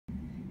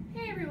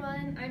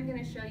everyone, I'm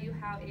going to show you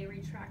how a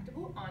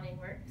retractable awning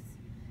works.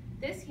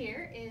 This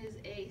here is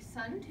a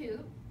sun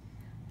tube.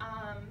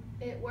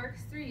 It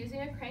works through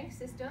using a crank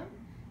system.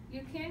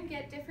 You can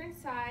get different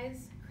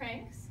size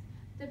cranks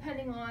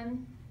depending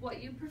on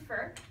what you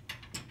prefer.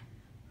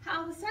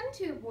 How the sun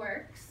tube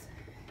works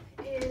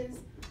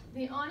is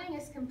the awning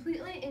is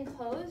completely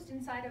enclosed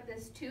inside of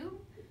this tube,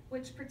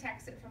 which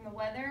protects it from the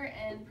weather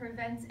and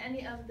prevents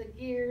any of the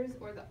gears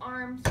or the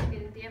arms from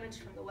getting damaged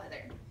from the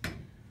weather.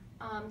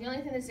 The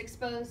only thing that's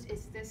exposed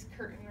is this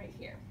curtain right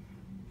here.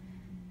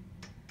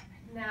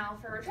 Now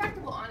for a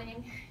retractable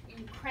awning,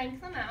 you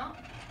crank them out.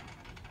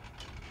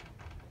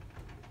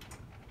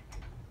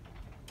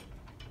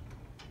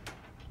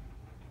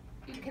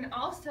 You can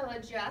also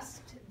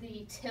adjust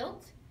the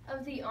tilt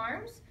of the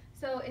arms.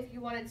 So if you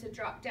wanted to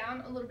drop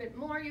down a little bit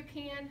more, you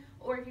can,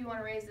 or if you want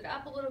to raise it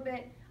up a little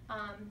bit,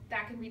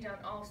 that can be done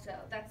also.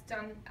 That's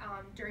done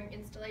during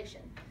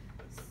installation.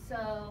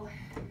 So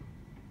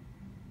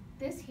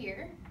this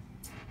here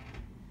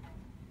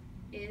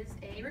is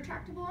a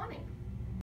retractable awning.